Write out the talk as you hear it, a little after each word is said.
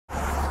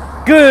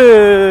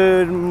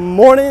Good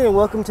morning and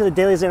welcome to the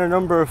DailyXander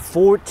number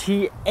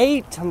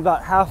 48. I'm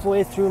about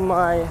halfway through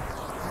my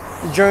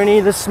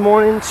journey this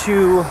morning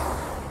to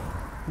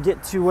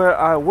get to where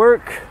I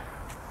work.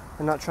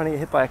 I'm not trying to get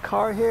hit by a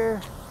car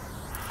here.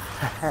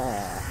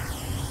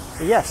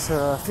 Yes,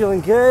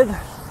 feeling good.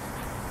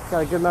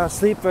 Got a good amount of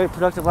sleep, very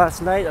productive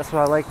last night. That's what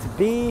I like to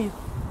be.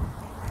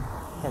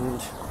 And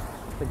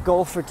the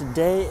goal for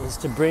today is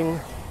to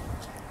bring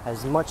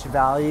as much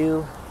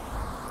value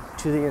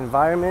to the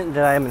environment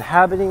that I am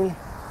inhabiting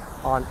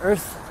on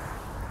Earth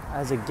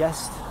as a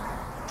guest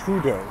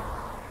today.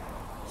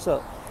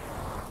 So,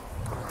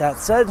 that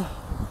said,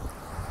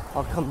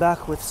 I'll come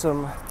back with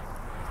some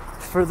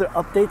further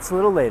updates a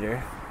little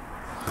later.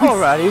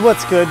 Alrighty,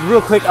 what's good?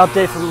 Real quick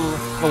update from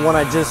the one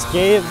I just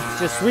gave.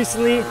 Just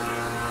recently,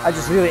 I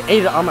just really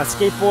ate it on my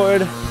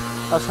skateboard.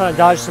 I was trying to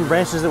dodge some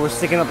branches that were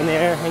sticking up in the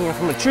air, hanging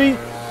from a tree.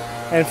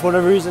 And for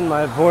whatever reason,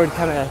 my board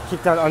kind of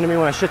kicked out under me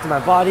when I shifted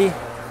my body.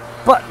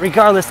 But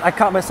regardless, I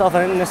caught myself.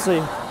 I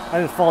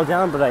didn't fall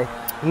down, but I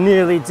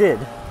nearly did.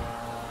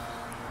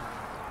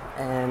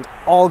 And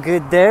all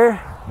good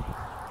there.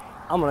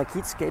 I'm gonna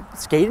keep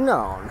skating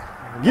on.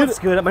 What's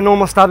good at my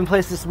normal stopping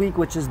place this week,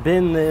 which has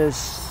been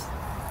this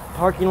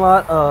parking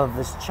lot of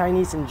this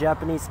Chinese and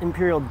Japanese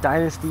Imperial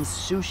Dynasty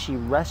sushi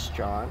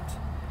restaurant.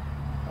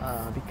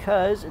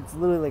 Because it's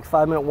literally like a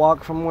 5-minute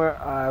walk from where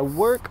I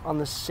work on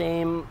the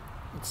same.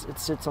 It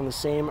sits on the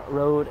same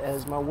road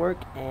as my work,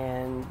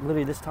 and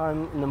literally this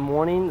time in the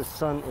morning the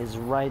sun is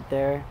right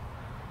there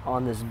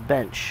on this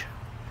bench,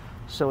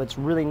 so it's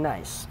really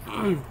nice.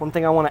 One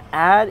thing I want to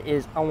add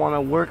is I want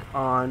to work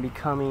on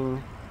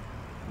becoming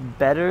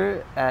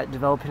better at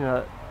developing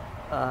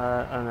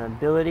an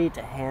ability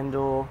to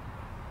handle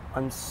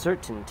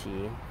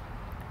uncertainty.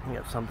 You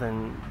know,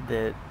 something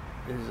that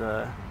is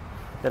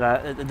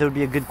that would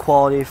be a good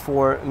quality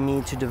for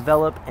me to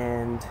develop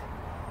and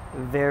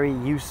very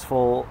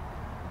useful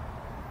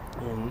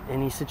in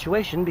any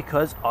situation,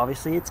 because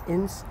obviously it's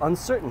in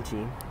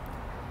uncertainty,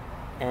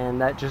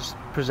 and that just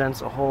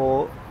presents a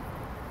whole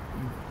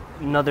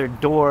another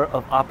door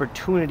of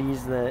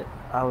opportunities that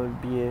I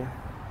would be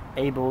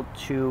able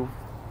to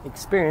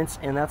experience.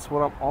 And that's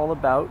what I'm all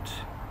about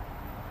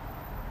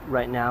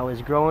right now,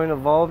 is growing,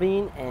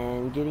 evolving,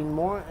 and getting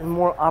more and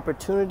more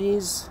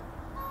opportunities.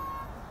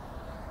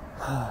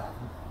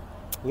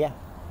 Yeah,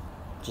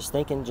 just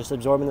thinking, just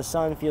absorbing the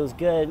sun feels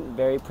good.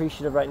 Very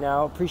appreciative right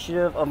now.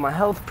 Appreciative of my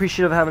health,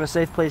 appreciative of having a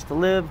safe place to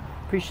live,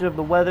 appreciative of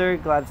the weather.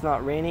 Glad it's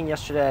not raining.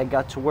 Yesterday I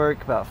got to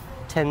work about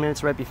 10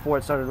 minutes right before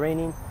it started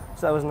raining,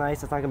 so that was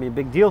nice. It's not gonna be a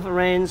big deal if it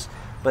rains,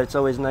 but it's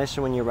always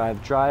nicer when you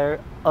arrive drier,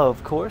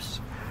 of course.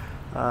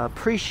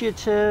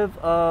 Appreciative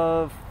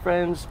of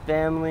friends,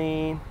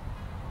 family,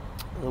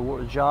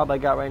 the job I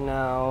got right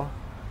now,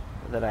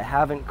 that I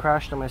haven't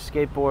crashed on my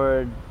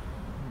skateboard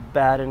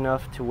bad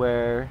enough to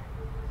where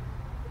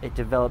it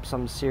developed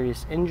some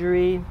serious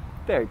injury.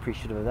 Very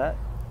appreciative of that.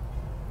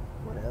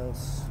 What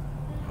else?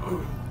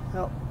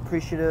 Well,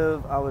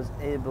 appreciative I was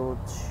able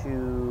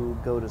to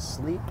go to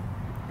sleep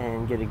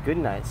and get a good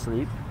night's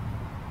sleep.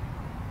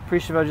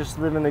 Appreciative I just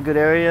live in a good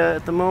area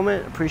at the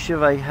moment.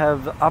 Appreciative I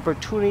have the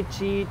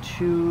opportunity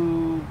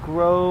to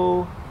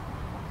grow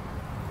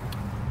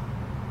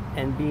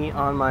and be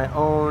on my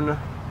own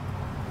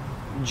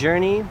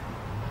journey,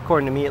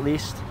 according to me at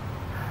least.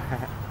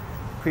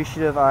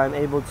 Appreciative I'm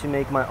able to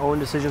make my own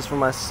decisions for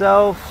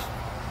myself,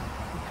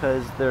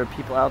 because there are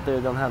people out there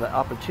that don't have that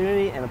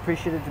opportunity. And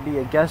appreciative to be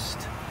a guest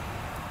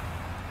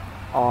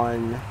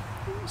on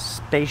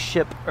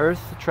Spaceship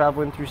Earth,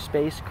 traveling through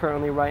space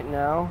currently right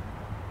now.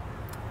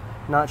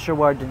 Not sure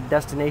where the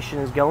destination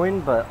is going,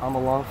 but I'm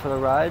along for the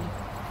ride,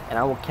 and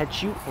I will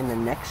catch you in the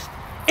next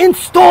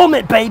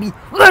installment, baby.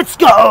 Let's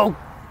go!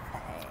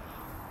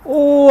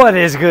 What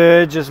is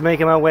good? Just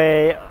making my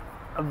way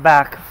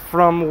back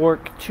from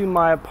work to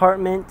my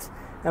apartment,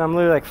 and I'm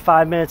literally like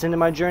 5 minutes into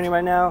my journey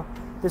right now.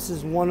 This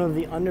is one of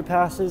the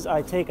underpasses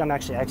I take. I'm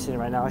actually exiting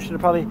right now. I should have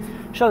probably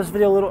shot this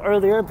video a little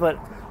earlier, but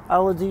I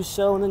will do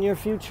so in the near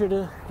future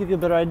to give you a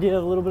better idea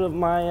of a little bit of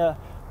my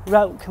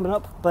route coming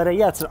up. But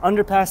yeah, it's an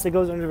underpass that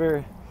goes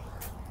under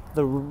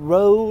the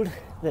road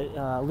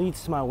that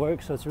leads to my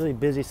work, so it's really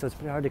busy, so it's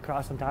pretty hard to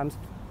cross sometimes.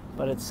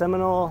 But it's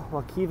Seminole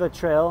Wakiva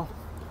Trail,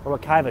 or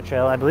Wakiva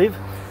Trail, I believe.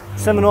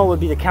 Seminole would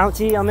be the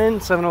county I'm in.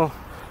 Seminole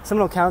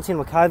County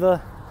and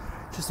Wakiva,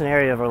 just an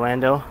area of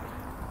Orlando.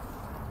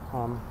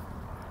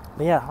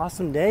 But yeah,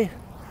 awesome day.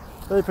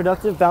 Really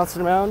productive,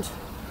 bouncing around.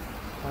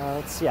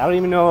 Let's see, I don't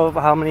even know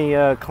how many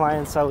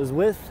clients I was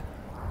with.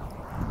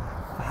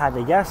 If I had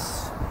to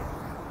guess,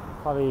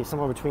 probably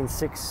somewhere between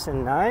 6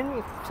 and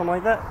 9, something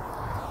like that.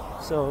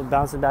 So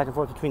bouncing back and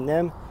forth between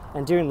them.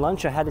 And during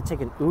lunch, I had to take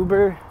an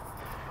Uber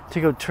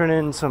to go turn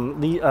in some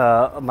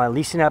my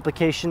leasing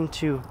application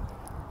to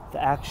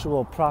the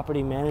actual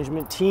property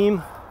management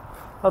team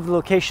of the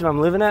location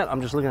I'm living at.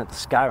 I'm just looking at the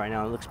sky right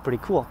now. It looks pretty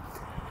cool.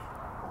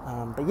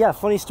 But yeah,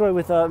 funny story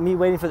with me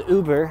waiting for the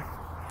Uber.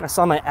 I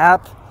saw my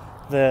app.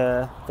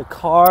 The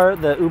car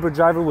the Uber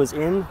driver was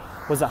in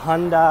was a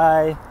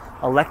Hyundai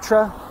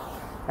Electra,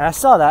 And I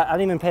saw that. I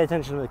didn't even pay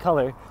attention to the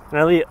color. And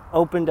I really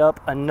opened up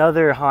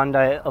another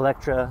Hyundai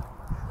Elantra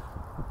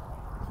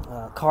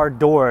car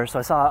door. So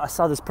I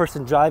saw this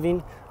person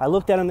driving. I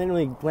looked at them, they didn't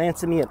really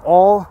glance at me at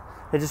all.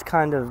 They just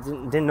kind of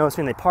didn't notice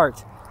me, and they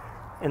parked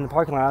in the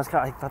parking lot.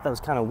 I thought that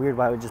was kind of weird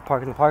why I would just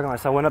park in the parking lot.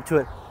 So I went up to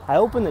it. I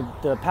opened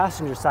the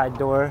passenger side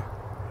door,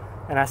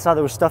 and I saw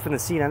there was stuff in the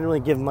seat. I didn't really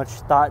give much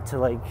thought to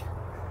like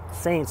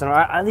saying something.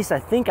 At least I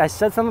think I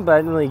said something, but I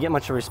didn't really get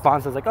much of a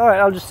response. I was like, all right,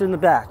 I'll just sit in the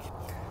back.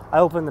 I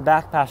opened the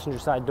back passenger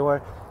side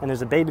door, and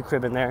there's a baby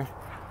crib in there.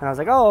 And I was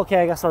like, oh,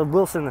 okay, I guess I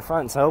will sit in the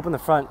front. So I opened the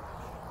front,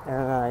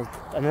 and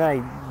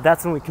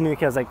that's when we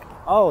communicated. I was like,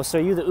 oh, so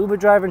are you the Uber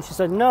driver? And she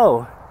said,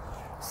 no.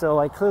 So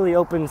I clearly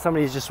opened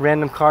somebody's just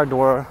random car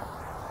door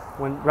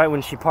right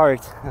when she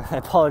parked. I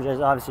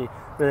apologized, obviously,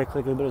 really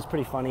quickly, but it was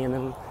pretty funny. And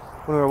then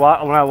when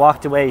I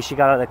walked away, she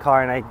got out of the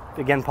car, and I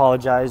again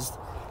apologized.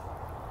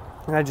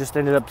 And I just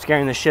ended up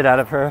scaring the shit out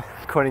of her,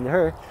 according to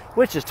her,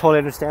 which is totally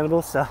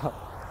understandable. So,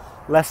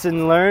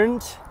 lesson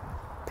learned: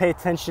 pay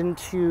attention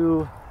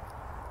to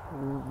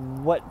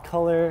what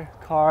color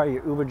car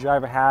your Uber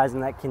driver has,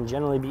 and that can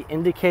generally be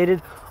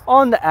indicated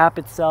on the app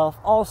itself.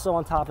 Also,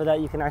 on top of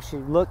that, you can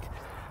actually look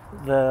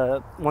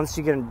once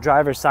you get a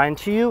driver assigned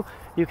to you,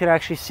 you can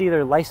actually see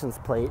their license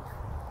plate,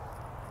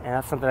 and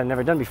that's something I've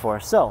never done before.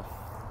 So,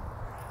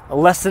 a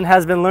lesson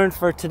has been learned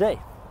for today.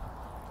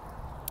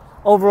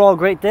 Overall,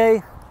 great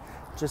day.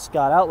 Just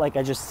got out, like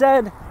I just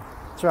said.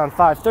 It's around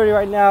 5:30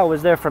 right now. I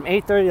was there from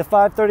 8:30 to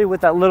 5:30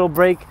 with that little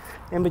break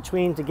in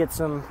between to get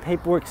some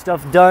paperwork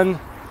stuff done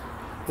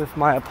with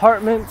my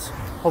apartment.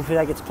 Hopefully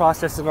that gets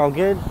processed and all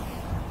good.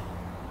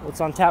 What's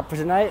on tap for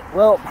tonight?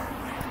 Well,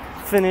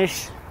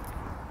 finish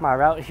my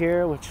route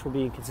here, which will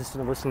be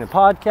consistent of listening to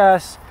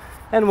podcasts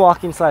and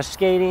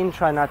walking/skating.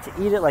 Try not to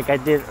eat it like I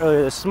did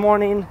earlier this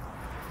morning.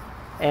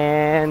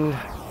 And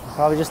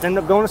probably just end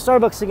up going to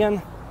Starbucks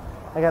again.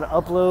 I got to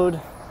upload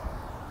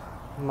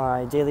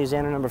my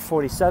DailyXander number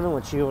 47,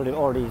 which you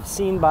already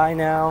seen by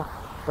now,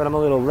 but I'm a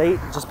little late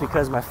just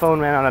because my phone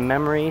ran out of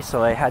memory,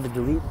 so I had to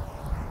delete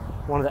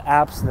one of the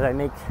apps that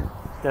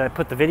I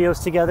put the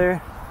videos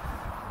together.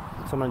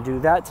 So I'm going to do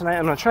that tonight.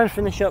 I'm going to try to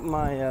finish up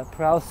my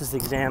paralysis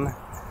exam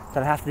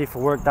that I have to do for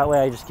work. That way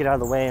I just get out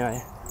of the way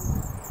and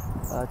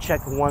I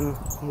check one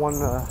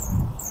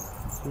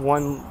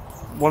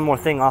more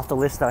thing off the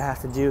list that I have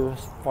to do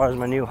as far as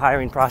my new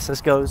hiring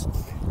process goes.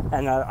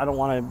 And I don't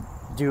want to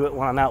do it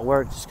when I'm at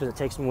work just because it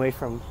takes me away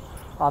from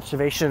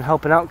observation and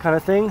helping out kind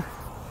of thing,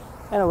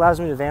 and allows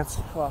me to advance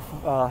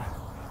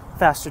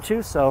faster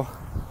too. So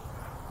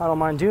I don't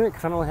mind doing it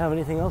because I don't really have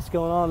anything else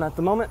going on at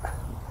the moment.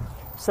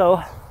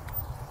 So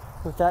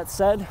with that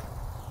said,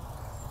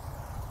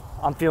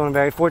 I'm feeling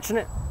very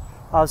fortunate.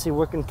 Obviously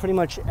working pretty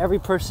much every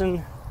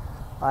person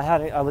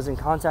I was in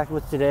contact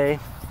with today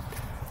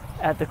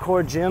at the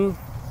core gym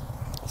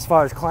as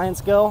far as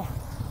clients go.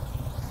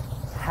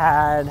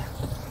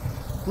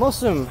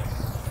 Most of them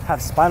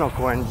have spinal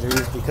cord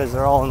injuries because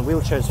they're all in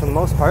wheelchairs for the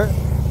most part,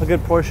 a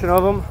good portion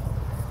of them.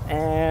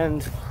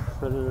 And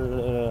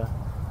there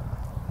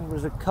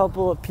was a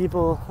couple of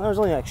people, there was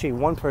only actually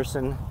one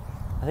person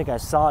I think I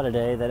saw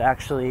today that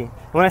actually,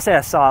 when I say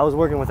I saw, I was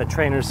working with a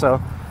trainer,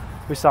 so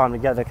we saw him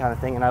together kind of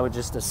thing, and I would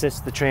just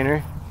assist the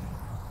trainer.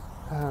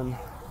 But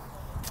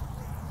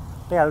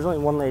yeah, there's only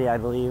one lady I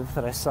believe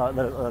that I saw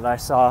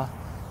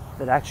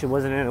that actually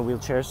wasn't in a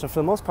wheelchair. So for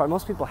the most part,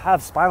 most people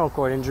have spinal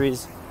cord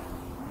injuries.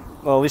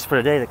 Well, at least for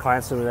today, the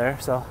clients that were there.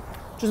 So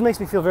it just makes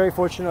me feel very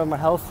fortunate of my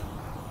health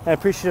and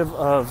appreciative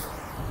of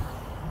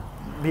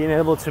being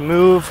able to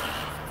move.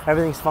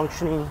 Everything's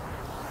functioning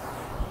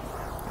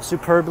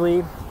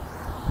superbly.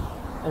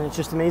 And it's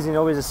just amazing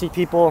always to see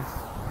people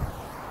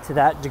to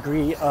that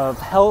degree of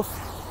health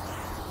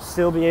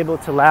still be able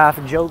to laugh,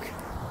 joke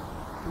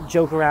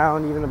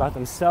around even about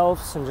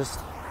themselves, and just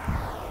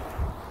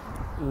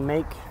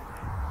make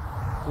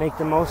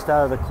the most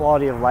out of the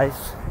quality of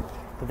life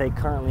that they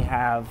currently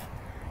have.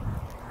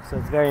 So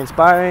it's very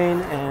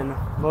inspiring and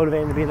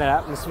motivating to be in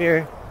that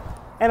atmosphere.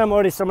 And I'm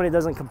already somebody who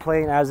doesn't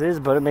complain as is,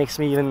 but it makes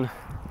me even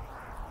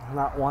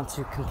not want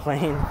to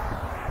complain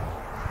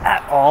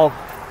at all.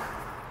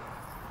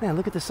 Man,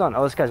 look at the sun.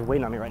 Oh, this guy's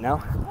waiting on me right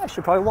now. I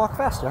should probably walk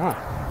faster, huh?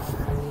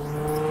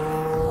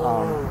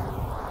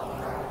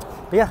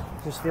 But yeah,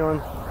 just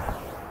feeling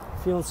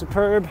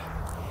superb.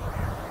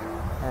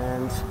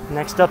 And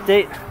next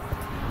update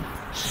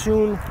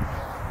soon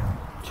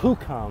to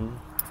come.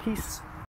 Peace.